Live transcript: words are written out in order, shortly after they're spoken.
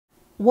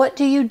What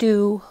do you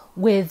do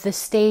with the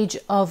stage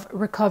of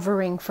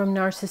recovering from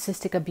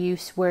narcissistic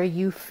abuse where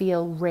you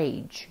feel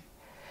rage?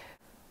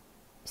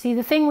 See,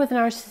 the thing with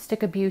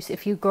narcissistic abuse,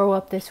 if you grow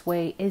up this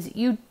way, is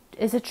you,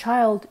 as a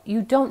child,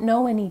 you don't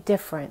know any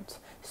different.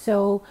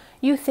 So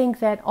you think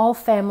that all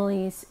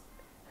families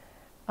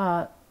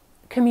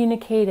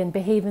communicate and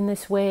behave in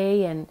this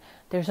way, and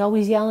there's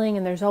always yelling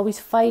and there's always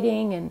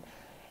fighting,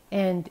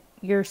 and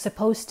you're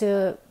supposed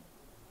to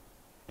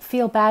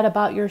feel bad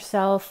about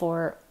yourself,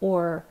 or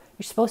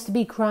you're supposed to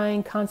be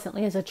crying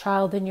constantly as a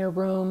child in your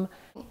room.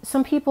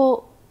 Some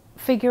people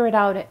figure it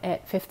out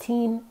at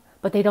 15,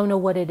 but they don't know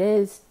what it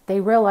is.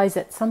 They realize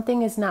that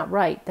something is not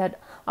right, that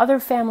other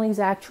families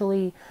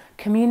actually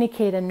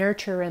communicate and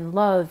nurture and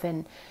love.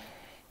 And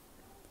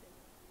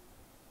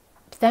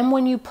then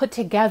when you put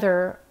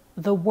together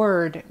the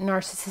word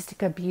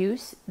narcissistic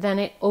abuse, then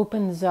it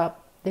opens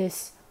up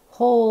this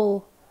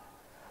whole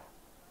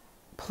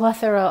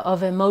plethora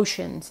of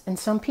emotions. And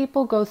some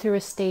people go through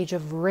a stage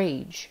of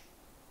rage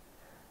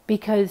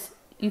because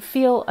you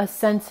feel a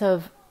sense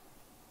of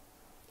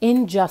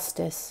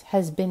injustice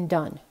has been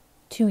done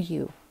to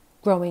you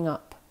growing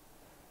up.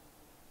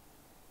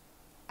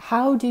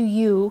 How do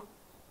you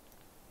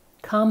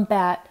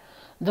combat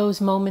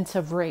those moments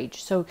of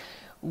rage? So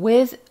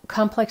with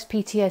complex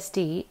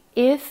PTSD,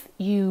 if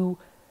you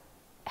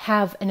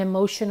have an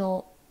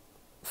emotional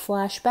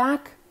flashback,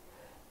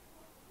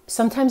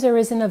 sometimes there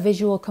isn't a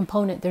visual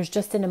component, there's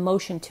just an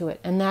emotion to it,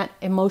 and that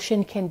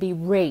emotion can be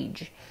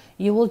rage.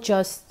 You will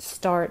just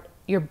start,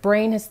 your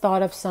brain has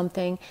thought of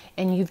something,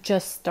 and you've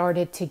just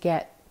started to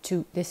get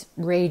to this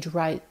rage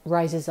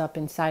rises up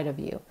inside of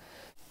you.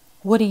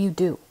 What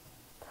do?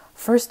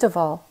 First of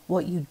all,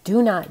 what you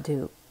do not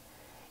do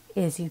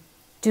is you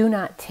do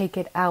not take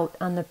it out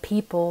on the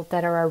people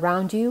that are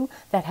around you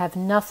that have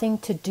nothing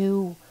to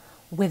do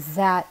with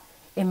that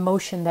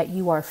emotion that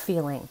you are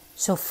feeling.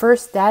 So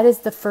first, that is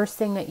the first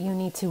thing that you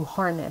need to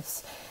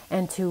harness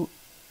and to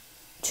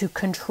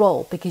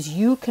control, because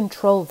you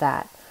control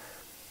that.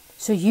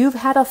 So you've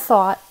had a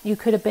thought, you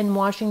could have been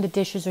washing the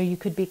dishes or you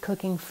could be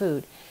cooking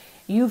food.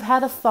 You've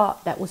had a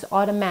thought that was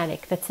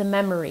automatic, that's a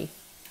memory.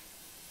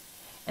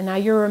 And now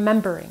you're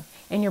remembering,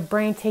 and your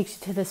brain takes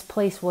you to this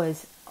place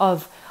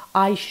of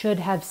I should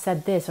have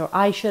said this, or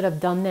I should have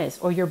done this,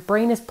 or your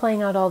brain is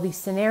playing out all these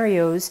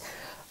scenarios,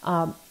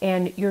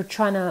 and you're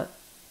trying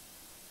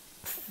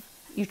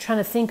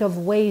to think of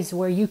ways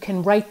where you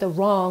can right the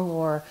wrong,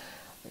 or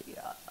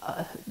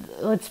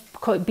let's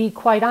be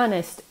quite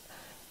honest,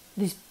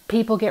 these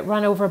people get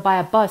run over by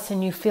a bus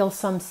and you feel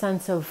some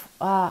sense of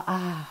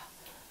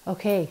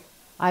okay,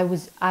 I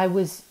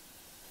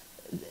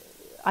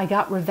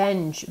got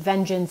revenge,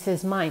 vengeance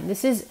is mine.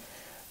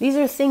 These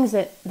are things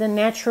that the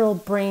natural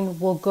brain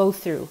will go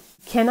through.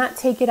 You cannot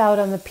take it out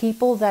on the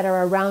people that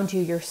are around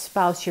you, your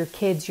spouse, your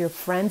kids, your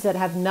friends, that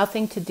have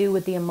nothing to do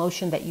with the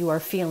emotion that you are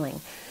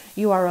feeling.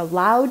 You are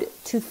allowed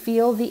to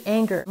feel the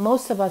anger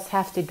most of us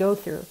have to go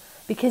through,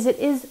 because it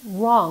is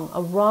wrong,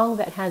 a wrong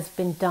that has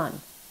been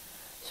done.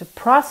 So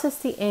process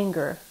the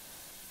anger.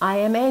 I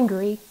am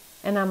angry,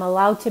 and I'm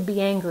allowed to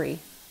be angry.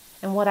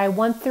 And what I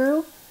went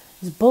through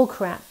is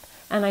bullcrap,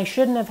 and I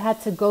shouldn't have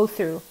had to go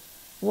through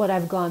what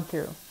I've gone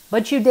through.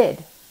 But you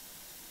did.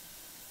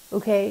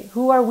 Okay?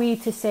 Who are we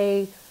to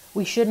say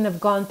we shouldn't have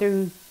gone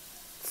through,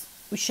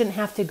 we shouldn't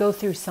have to go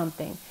through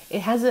something? It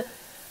has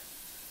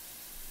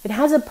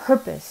a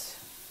purpose.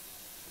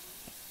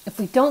 If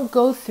we don't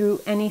go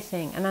through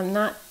anything, and I'm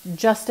not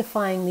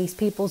justifying these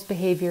people's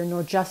behavior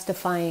nor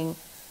justifying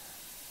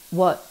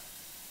what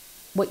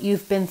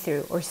you've been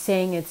through or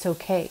saying it's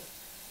okay.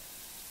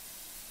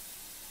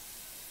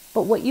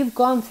 But what you've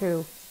gone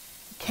through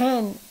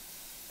can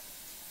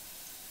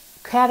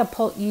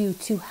catapult you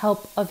to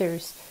help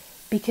others,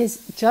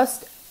 because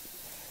just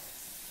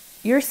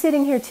you're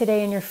sitting here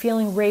today and you're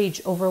feeling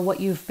rage over what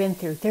you've been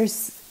through. There's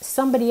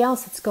somebody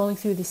else that's going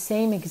through the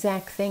same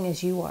exact thing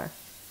as you are.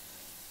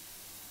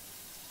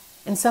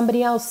 And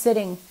somebody else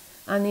sitting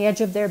on the edge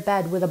of their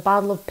bed with a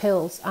bottle of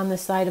pills on the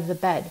side of the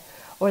bed.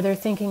 Or they're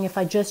thinking, if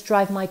I just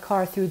drive my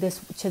car through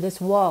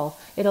this wall,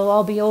 it'll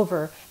all be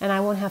over and I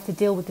won't have to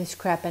deal with this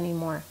crap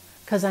anymore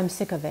because I'm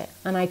sick of it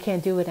and I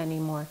can't do it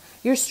anymore.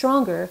 You're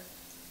stronger.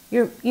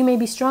 You may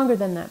be stronger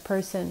than that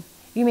person.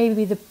 You may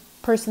be the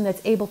person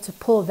that's able to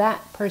pull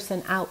that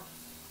person out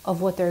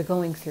of what they're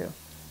going through.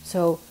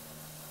 So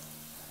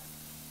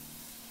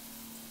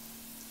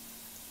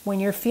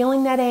when you're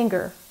feeling that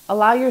anger,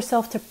 allow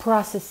yourself to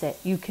process it.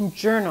 You can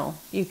journal.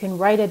 You can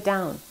write it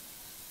down.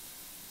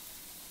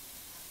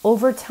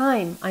 Over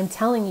time, I'm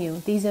telling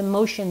you, these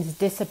emotions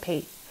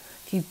dissipate.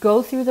 If you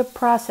go through the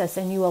process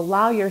and you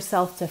allow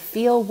yourself to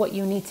feel what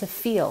you need to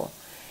feel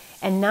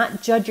and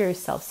not judge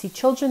yourself. See,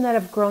 children that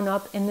have grown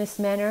up in this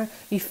manner,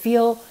 you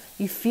feel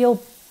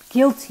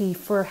guilty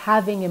for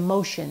having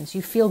emotions.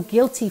 You feel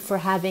guilty for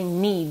having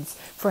needs,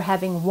 for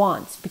having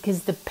wants,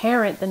 because the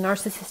parent, the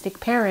narcissistic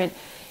parent,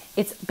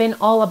 it's been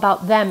all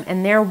about them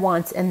and their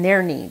wants and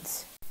their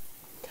needs.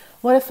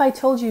 What if I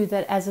told you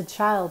that as a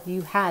child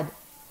you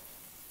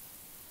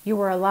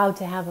were allowed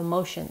to have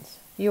emotions?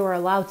 You were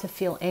allowed to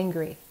feel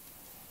angry.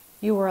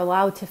 You were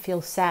allowed to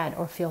feel sad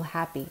or feel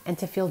happy and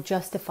to feel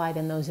justified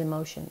in those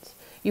emotions.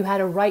 You had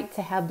a right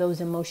to have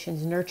those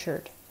emotions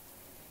nurtured.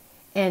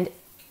 And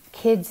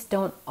kids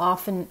don't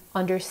often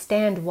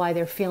understand why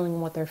they're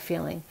feeling what they're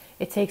feeling.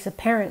 It takes a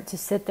parent to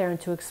sit there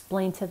and to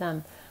explain to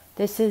them,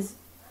 this is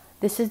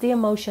the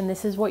emotion,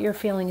 this is what you're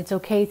feeling, it's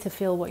okay to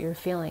feel what you're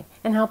feeling,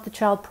 and help the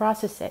child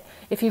process it.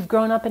 If you've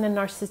grown up in a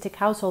narcissistic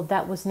household,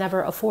 that was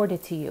never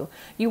afforded to you.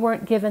 You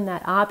weren't given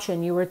that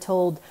option. You were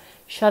told,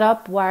 shut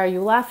up, why are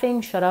you laughing?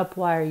 Shut up,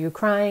 why are you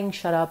crying?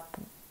 Shut up,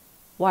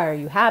 why are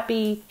you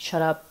happy?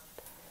 Shut up,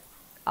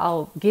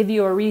 I'll give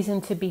you a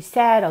reason to be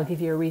sad, I'll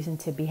give you a reason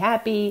to be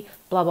happy,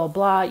 blah, blah,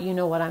 blah. You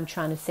know what I'm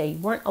trying to say. You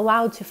weren't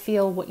allowed to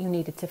feel what you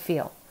needed to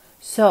feel.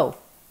 So,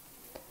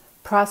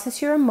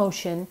 process your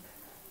emotion.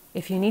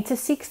 If you need to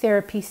seek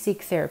therapy,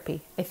 seek therapy.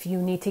 If you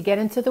need to get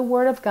into the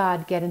Word of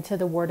God, get into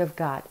the Word of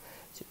God.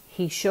 So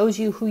He shows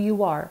you who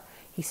you are.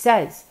 He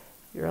says,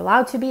 you're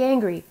allowed to be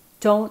angry.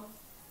 Don't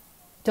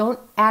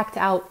act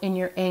out in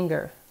your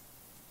anger.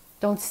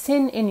 Don't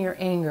sin in your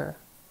anger.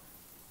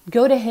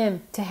 Go to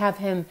Him to have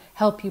Him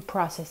help you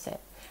process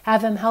it.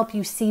 Have Him help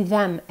you see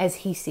them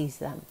as He sees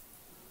them.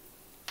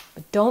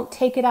 But don't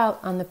take it out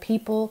on the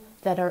people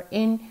that are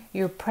in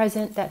your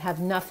present that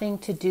have nothing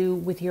to do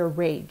with your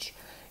rage.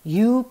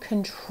 You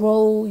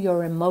control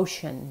your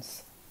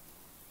emotions.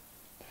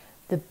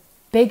 The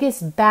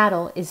biggest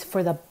battle is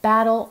for the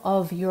battle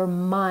of your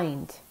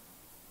mind.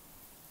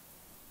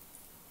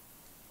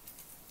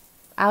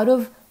 Out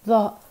of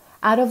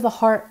the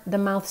heart, the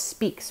mouth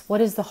speaks.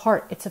 What is the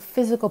heart? It's a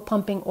physical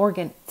pumping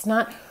organ. It's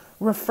not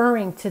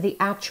referring to the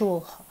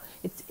actual,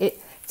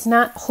 it's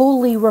not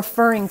wholly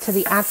referring to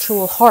the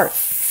actual heart.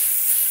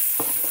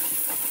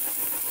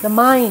 The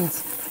mind,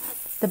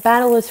 the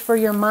battle is for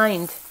your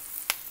mind.